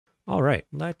All right,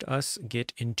 let us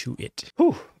get into it.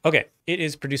 Whew. Okay, it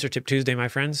is Producer Tip Tuesday, my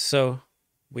friends. So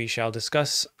we shall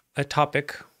discuss a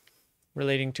topic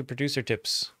relating to producer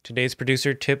tips. Today's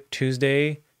Producer Tip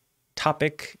Tuesday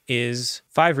topic is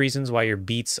 5 reasons why your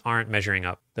beats aren't measuring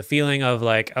up. The feeling of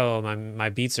like, oh, my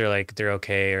beats are like they're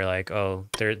okay, or like, oh,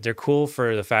 they're cool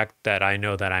for the fact that I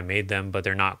know that I made them, but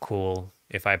they're not cool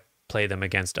if I play them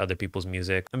against other people's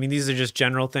music. I mean, these are just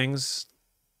general things.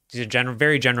 These are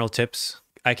very general tips.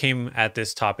 I came at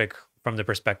this topic from the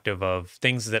perspective of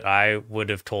things that I would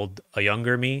have told a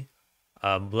younger me,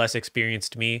 less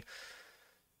experienced me,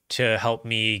 to help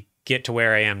me get to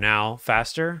where I am now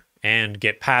faster and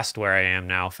get past where I am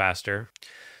now faster.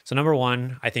 So number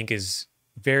one, I think, is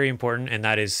very important, and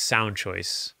that is sound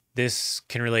choice. This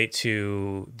can relate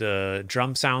to the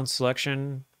drum sound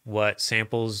selection, what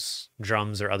samples,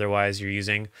 drums, or otherwise you're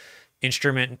using,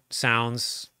 instrument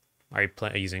sounds. Are you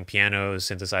using pianos,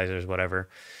 synthesizers, whatever?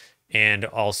 And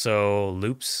also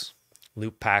loops,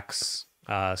 loop packs,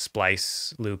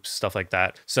 splice loops, stuff like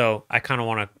that. So I kind of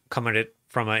want to come at it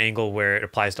from an angle where it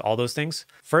applies to all those things.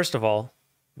 First of all,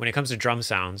 when it comes to drum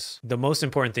sounds, the most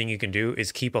important thing you can do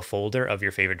is keep a folder of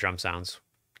your favorite drum sounds.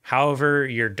 However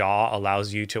your DAW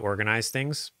allows you to organize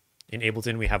things. In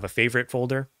Ableton, we have a favorite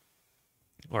folder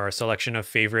or a selection of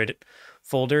favorite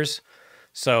folders.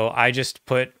 So I just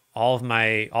put all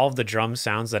of the drum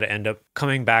sounds that I end up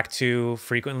coming back to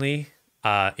frequently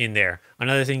in there.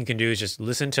 Another thing you can do is just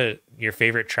listen to your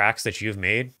favorite tracks that you've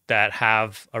made that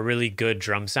have a really good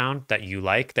drum sound that you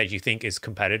like, that you think is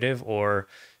competitive or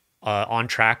on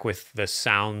track with the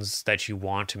sounds that you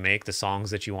want to make, the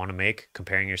songs that you want to make,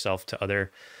 comparing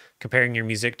your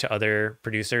music to other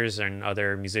producers and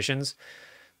other musicians.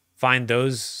 Find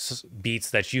those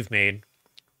beats that you've made,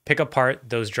 pick apart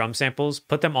those drum samples,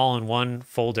 put them all in one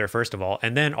folder, first of all,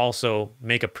 and then also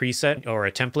make a preset or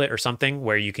a template or something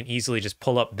where you can easily just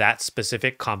pull up that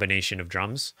specific combination of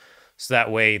drums. So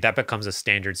that way that becomes a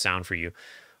standard sound for you.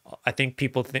 I think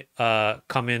people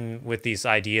come in with this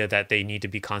idea that they need to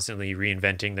be constantly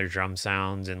reinventing their drum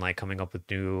sounds and like coming up with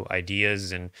new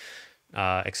ideas and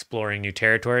exploring new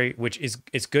territory, which is,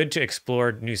 it's good to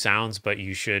explore new sounds, but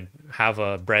you should have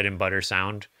a bread and butter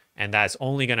sound. And that's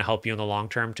only going to help you in the long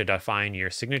term to define your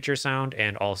signature sound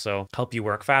and also help you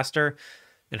work faster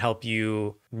and help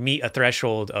you meet a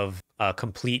threshold of a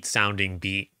complete sounding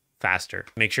beat faster.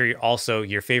 Make sure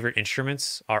your favorite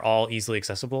instruments are all easily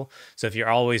accessible. So if you're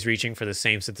always reaching for the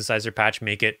same synthesizer patch,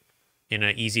 make it in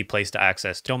an easy place to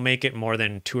access. Don't make it more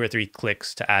than 2 or 3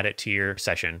 clicks to add it to your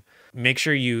session. Make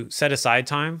sure you set aside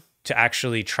time to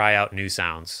actually try out new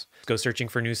sounds. Go searching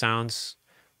for new sounds.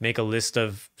 Make a list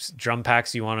of drum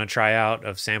packs you want to try out,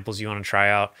 of samples you want to try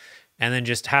out, and then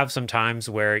just have some times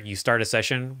where you start a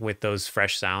session with those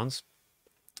fresh sounds.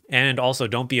 And also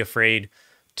don't be afraid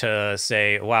to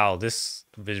say, wow, this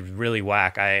is really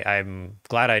whack. I'm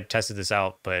glad I tested this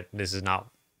out, but this is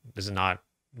not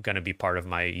going to be part of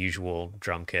my usual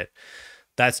drum kit.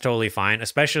 That's totally fine,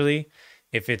 especially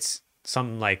if it's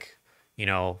some like,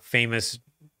 famous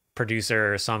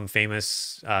producer or some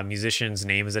famous musician's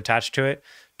name is attached to it.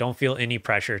 Don't feel any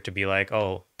pressure to be like,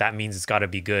 oh, that means it's got to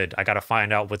be good. I got to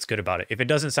find out what's good about it. If it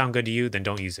doesn't sound good to you, then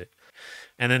don't use it.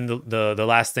 And then the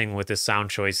last thing with this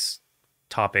sound choice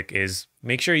topic is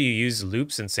make sure you use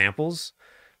loops and samples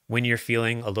when you're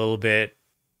feeling a little bit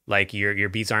like your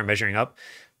beats aren't measuring up.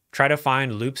 Try to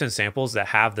find loops and samples that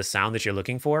have the sound that you're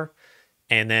looking for,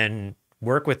 and then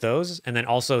work with those. And then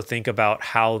also think about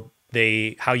how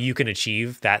you can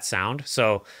achieve that sound.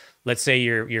 So let's say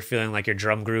you're feeling like your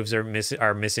drum grooves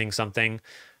are missing something.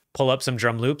 Pull up some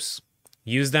drum loops,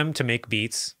 use them to make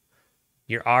beats.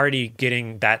 You're already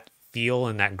getting that feel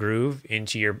and that groove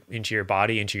into your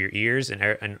body, into your ears,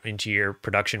 and into your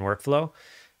production workflow.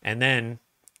 And then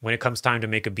when it comes time to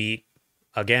make a beat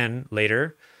again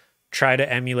later, try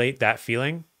to emulate that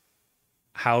feeling.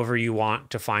 However you want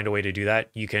to find a way to do that.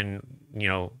 You can,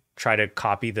 try to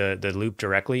copy the loop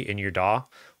directly in your DAW,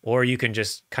 or you can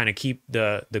just kind of keep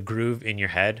the groove in your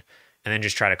head and then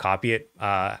just try to copy it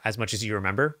as much as you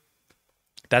remember.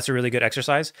 That's a really good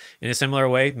exercise. In a similar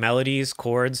way, melodies,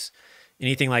 chords,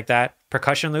 anything like that.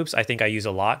 Percussion loops, I think I use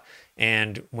a lot.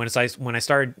 And when I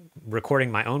started recording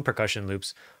my own percussion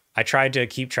loops, I tried to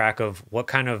keep track of what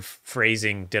kind of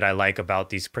phrasing did I like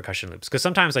about these percussion loops. Because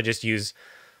sometimes I just use,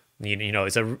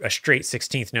 it's a straight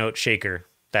 16th note shaker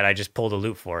that I just pulled a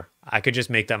loop for. I could just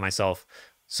make that myself.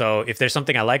 So if there's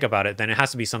something I like about it, then it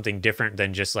has to be something different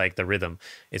than just like the rhythm.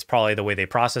 It's probably the way they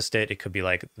processed it. It could be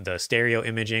like the stereo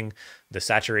imaging, the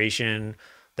saturation,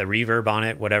 the reverb on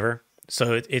it, whatever.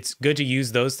 So it's good to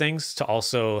use those things to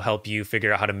also help you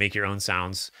figure out how to make your own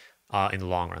sounds in the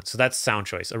long run. So that's sound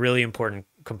choice, a really important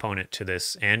component to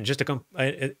this, and just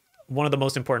one of the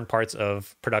most important parts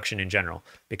of production in general,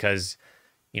 because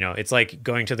it's like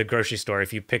going to the grocery store.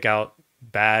 If you pick out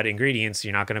bad ingredients,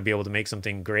 you're not going to be able to make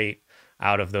something great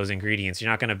out of those ingredients.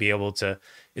 You're not going to be able to,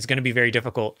 it's going to be very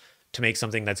difficult to make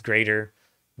something that's greater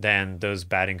than those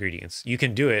bad ingredients. You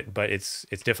can do it, but it's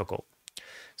difficult.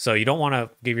 So you don't want to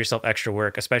give yourself extra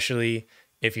work, especially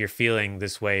if you're feeling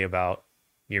this way about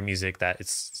your music, that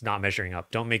it's not measuring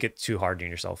up. Don't make it too hard on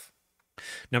yourself.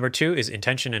 Number 2 is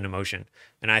intention and emotion.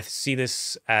 And I see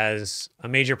this as a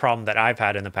major problem that I've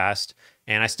had in the past,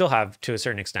 and I still have to a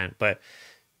certain extent, but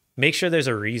make sure there's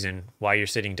a reason why you're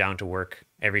sitting down to work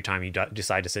every time you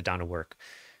decide to sit down to work.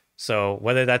 So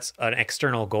whether that's an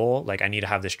external goal, like I need to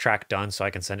have this track done so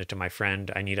I can send it to my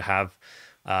friend. I need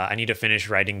to finish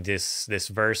writing this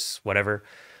verse, whatever.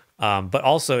 But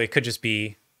also it could just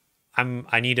be,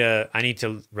 I need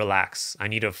to relax. I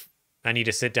need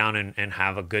to sit down and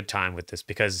have a good time with this,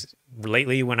 because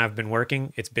lately when I've been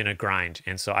working, it's been a grind.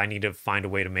 And so I need to find a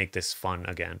way to make this fun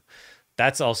again.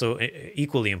 That's also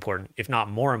equally important, if not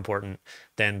more important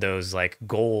than those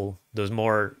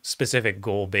more specific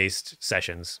goal-based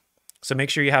sessions. So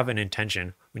make sure you have an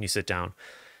intention when you sit down.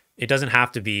 It doesn't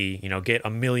have to be, get a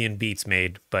million beats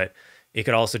made, but it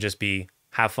could also just be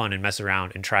have fun and mess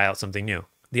around and try out something new.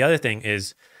 The other thing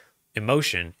is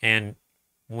emotion. And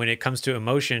when it comes to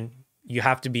emotion, you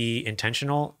have to be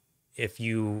intentional if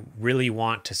you really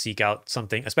want to seek out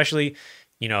something, especially,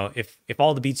 if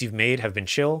all the beats you've made have been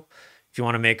chill. If you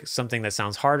want to make something that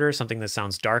sounds harder, something that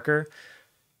sounds darker,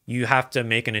 you have to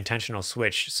make an intentional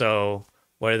switch. So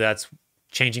whether that's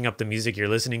changing up the music you're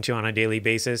listening to on a daily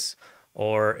basis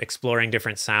or exploring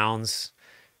different sounds,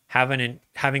 having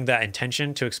that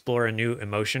intention to explore a new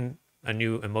emotion, a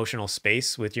new emotional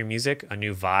space with your music, a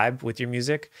new vibe with your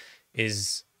music,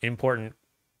 is important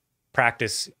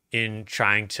practice in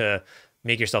trying to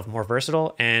make yourself more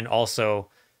versatile and also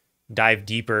dive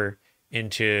deeper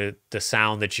into the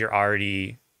sound that you're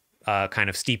already kind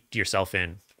of steeped yourself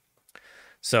in.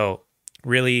 So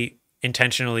really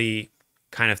intentionally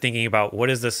kind of thinking about, what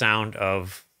is the sound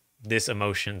of this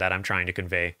emotion that I'm trying to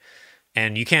convey?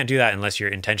 And you can't do that unless you're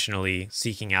intentionally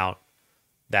seeking out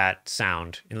that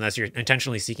sound, unless you're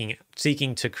intentionally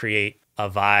seeking to create a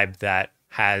vibe that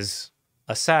has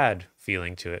a sad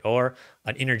feeling to it, or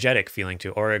an energetic feeling to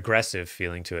it, or aggressive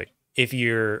feeling to it.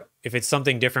 If it's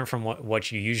something different from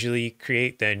what you usually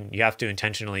create, then you have to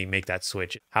intentionally make that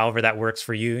switch. However that works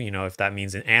for you, if that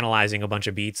means analyzing a bunch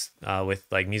of beats with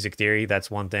like music theory,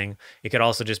 that's one thing. It could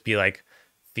also just be like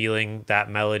feeling that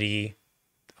melody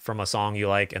from a song you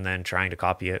like and then trying to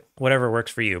copy it, whatever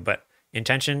works for you. But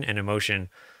intention and emotion,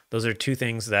 those are two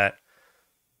things that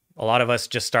a lot of us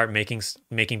just start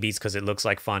making beats because it looks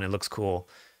like fun, it looks cool.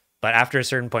 But after a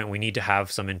certain point, we need to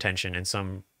have some intention and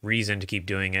some reason to keep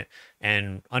doing it.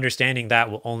 And understanding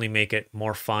that will only make it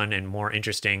more fun and more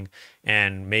interesting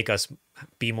and make us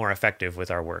be more effective with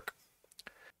our work.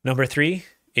 Number 3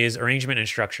 is arrangement and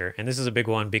structure. And this is a big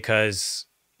one because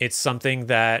it's something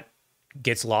that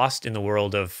gets lost in the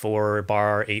world of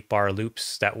 4-bar, 8-bar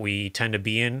loops that we tend to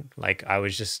be in. Like I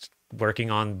was just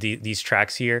working on these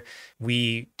tracks here.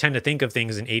 We tend to think of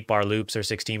things in 8-bar loops or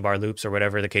 16-bar loops or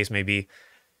whatever the case may be.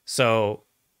 So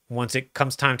once it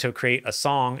comes time to create a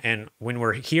song, and when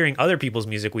we're hearing other people's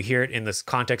music, we hear it in this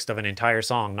context of an entire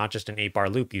song, not just an 8-bar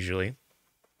loop usually,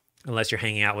 unless you're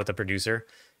hanging out with a producer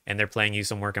and they're playing you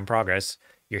some work in progress.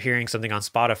 You're hearing something on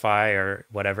Spotify or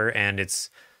whatever, and it's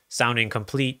sounding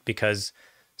complete because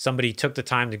somebody took the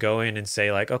time to go in and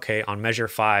say like, okay, on measure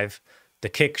 5, the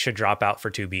kick should drop out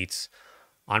for 2 beats.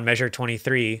 On measure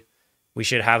 23, we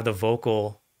should have the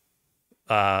vocal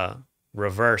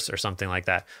reverse or something like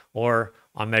that. Or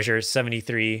on measure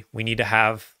 73, we need to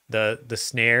have the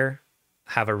snare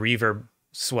have a reverb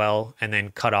swell and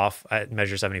then cut off at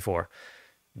measure 74.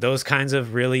 Those kinds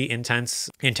of really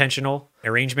intentional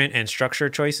arrangement and structure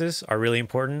choices are really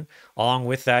important. Along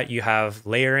with that, you have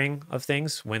layering of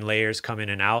things when layers come in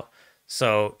and out.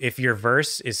 So if your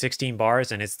verse is 16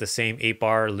 bars and it's the same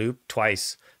 8-bar loop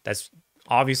twice, that's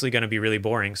obviously going to be really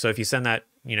boring. So if you send that,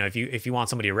 if you want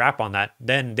somebody to rap on that,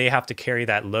 then they have to carry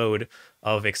that load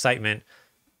of excitement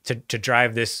to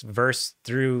drive this verse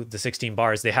through the 16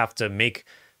 bars. They have to make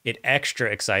it extra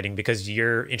exciting because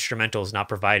your instrumental is not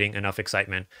providing enough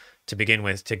excitement to begin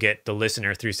with to get the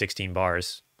listener through 16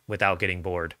 bars without getting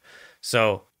bored.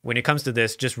 So when it comes to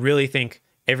this, just really think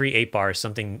every 8 bars,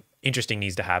 something interesting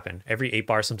needs to happen. Every 8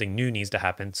 bars, something new needs to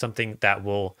happen, something that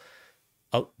will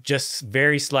just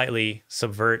very slightly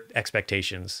subvert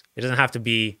expectations. It doesn't have to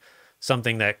be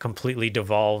something that completely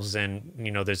devolves and,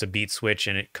 you know, there's a beat switch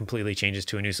and it completely changes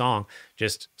to a new song.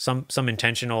 Just some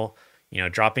intentional, you know,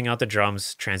 dropping out the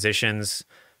drums, transitions,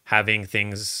 having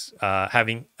things,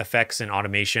 having effects and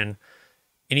automation,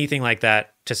 anything like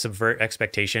that to subvert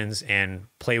expectations and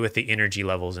play with the energy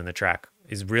levels in the track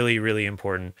is really, really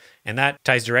important. And that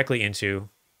ties directly into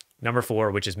number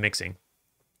 4, which is mixing.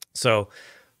 So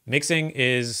mixing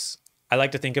is, I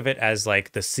like to think of it as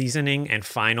like the seasoning and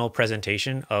final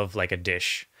presentation of like a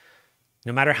dish.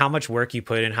 No matter how much work you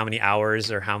put in, how many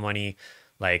hours or how many,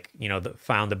 like, you know,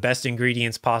 found the best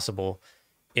ingredients possible,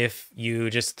 if you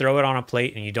just throw it on a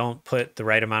plate and you don't put the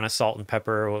right amount of salt and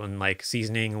pepper and like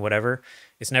seasoning and whatever,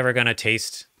 it's never going to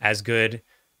taste as good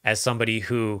as somebody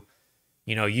who,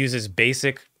 you know, uses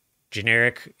basic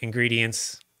generic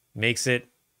ingredients, makes it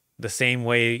the same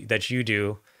way that you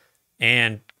do,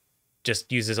 and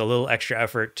just uses a little extra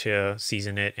effort to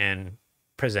season it and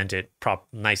present it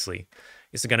nicely.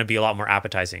 It's going to be a lot more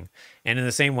appetizing. And in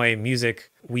the same way,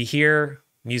 music, we hear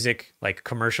music, like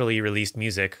commercially released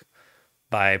music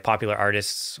by popular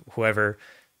artists, whoever,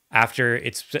 after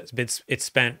it's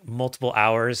spent multiple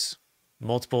hours,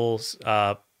 multiple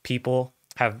people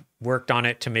have worked on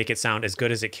it to make it sound as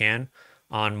good as it can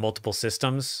on multiple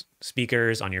systems,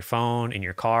 speakers, on your phone, in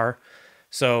your car.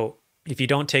 So if you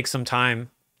don't take some time,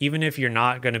 even if you're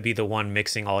not going to be the one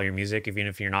mixing all your music, even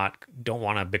if don't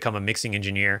want to become a mixing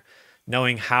engineer,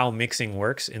 knowing how mixing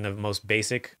works in the most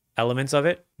basic elements of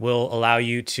it will allow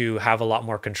you to have a lot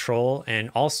more control, and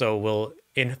also will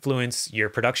influence your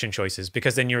production choices,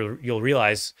 because then you'll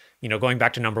realize, you know, going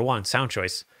back to number 1, sound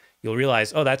choice, you'll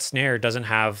realize, oh, that snare doesn't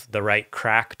have the right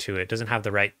crack to it, doesn't have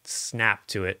the right snap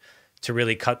to it to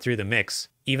really cut through the mix.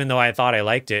 Even though I thought I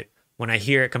liked it, when I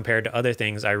hear it compared to other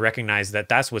things, I recognize that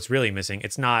that's what's really missing.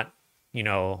 It's not, you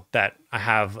know, that I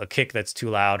have a kick that's too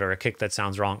loud or a kick that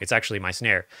sounds wrong. It's actually my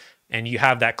snare. And you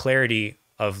have that clarity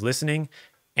of listening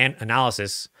and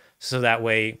analysis, so that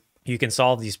way you can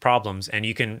solve these problems, and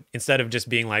you can, instead of just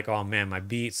being like, oh man, my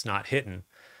beat's not hitting,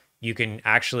 you can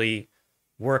actually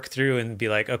work through and be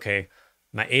like, okay,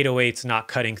 my 808's not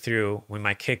cutting through when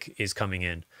my kick is coming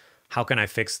in. How can I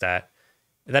fix that?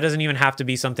 That doesn't even have to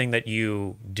be something that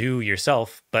you do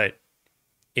yourself, but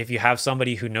if you have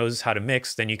somebody who knows how to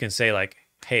mix, then you can say like,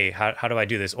 hey, how do I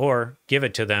do this? Or give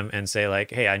it to them and say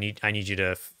like, hey, I need you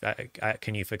to,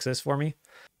 can you fix this for me?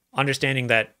 Understanding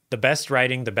that the best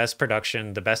writing, the best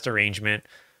production, the best arrangement,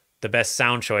 the best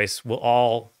sound choice will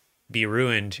all be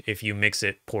ruined if you mix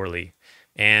it poorly.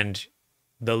 And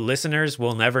the listeners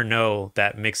will never know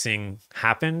that mixing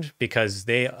happened, because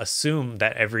they assume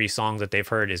that every song that they've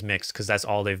heard is mixed, because that's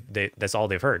all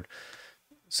they've heard.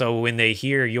 So when they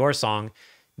hear your song,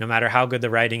 no matter how good the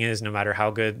writing is, no matter how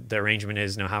good the arrangement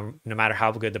is, no matter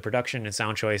how good the production and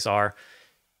sound choice are,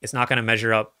 it's not going to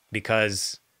measure up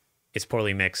because it's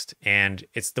poorly mixed. And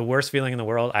it's the worst feeling in the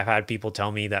world. I've had people tell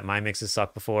me that my mixes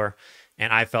suck before,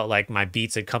 and I felt like my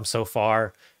beats had come so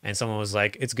far, and someone was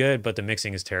like, it's good, but the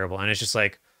mixing is terrible. And it's just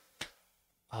like,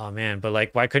 oh man, but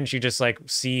like, why couldn't you just like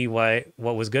see what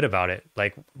was good about it?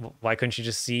 Like, why couldn't you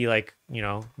just see like, you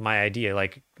know, my idea,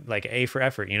 like A for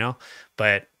effort, you know?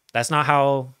 But that's not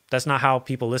how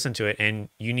people listen to it. And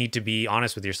you need to be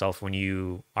honest with yourself when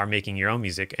you are making your own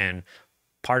music. And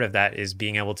part of that is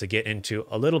being able to get into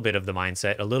a little bit of the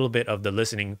mindset, a little bit of the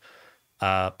listening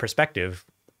perspective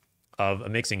of a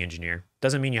mixing engineer.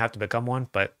 Doesn't mean you have to become one,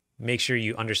 but make sure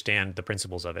you understand the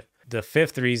principles of it. The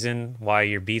 5th reason why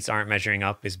your beats aren't measuring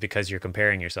up is because you're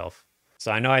comparing yourself.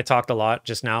 So I know I talked a lot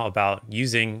just now about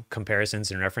using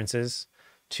comparisons and references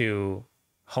to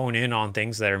hone in on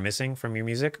things that are missing from your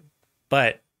music,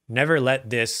 but never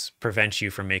let this prevent you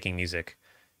from making music.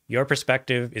 Your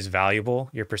perspective is valuable.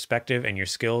 Your perspective and your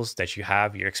skills that you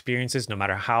have, your experiences, no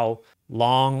matter how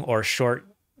long or short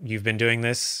you've been doing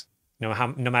this, no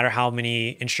matter how many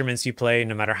instruments you play,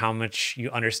 no matter how much you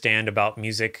understand about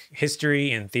music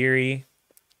history and theory,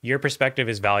 your perspective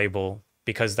is valuable,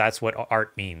 because that's what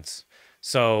art means.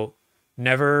 So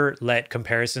never let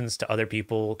comparisons to other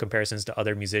people, comparisons to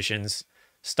other musicians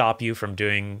stop you from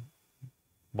doing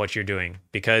what you're doing,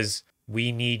 because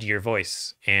we need your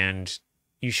voice, and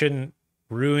you shouldn't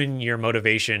ruin your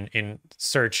motivation in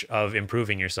search of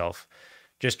improving yourself.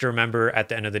 Just remember at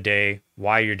the end of the day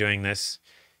why you're doing this.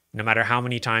 No matter how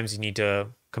many times you need to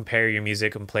compare your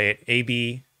music and play it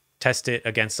A/B, test it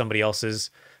against somebody else's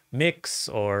mix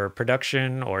or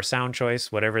production or sound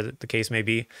choice, whatever the case may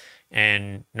be.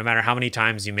 And no matter how many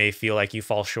times you may feel like you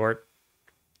fall short,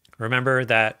 remember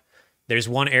that there's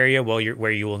one area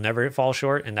where you will never fall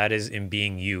short, and that is in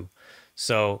being you.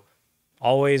 So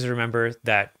always remember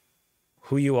that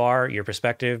who you are, your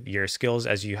perspective, your skills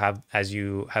as you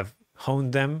have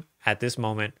honed them at this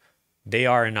moment, they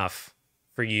are enough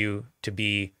for you to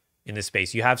be in this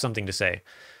space. You have something to say.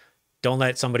 Don't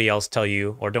let somebody else tell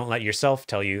you, or don't let yourself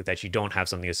tell you that you don't have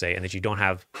something to say and that you don't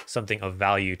have something of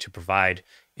value to provide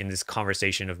in this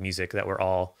conversation of music that we're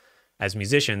all, as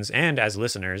musicians and as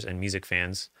listeners and music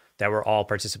fans, that we're all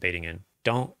participating in.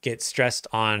 Don't get stressed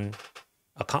on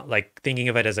like thinking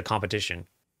of it as a competition.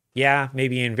 Yeah,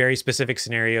 maybe in very specific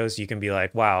scenarios, you can be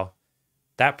like, wow,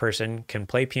 that person can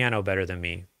play piano better than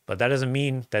me, but that doesn't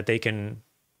mean that they can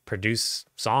produce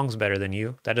songs better than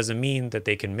you. That doesn't mean that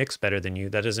they can mix better than you.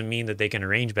 That doesn't mean that they can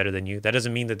arrange better than you. That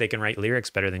doesn't mean that they can write lyrics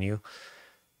better than you.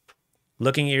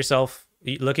 Comparing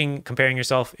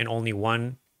yourself in only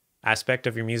one aspect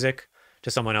of your music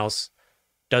to someone else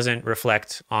doesn't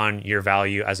reflect on your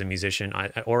value as a musician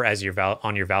or as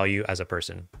on your value as a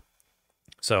person.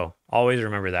 So always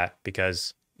remember that,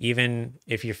 because even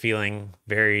if you're feeling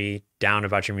very down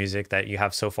about your music, that you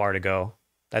have so far to go,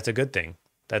 that's a good thing.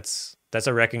 That's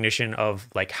a recognition of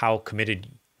like how committed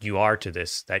you are to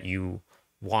this, that you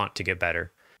want to get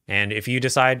better. And if you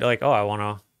decide like,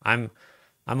 oh, I'm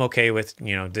okay with,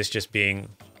 this just being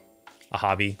a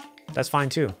hobby, that's fine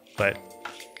too. But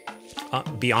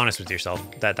be honest with yourself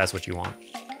that that's what you want.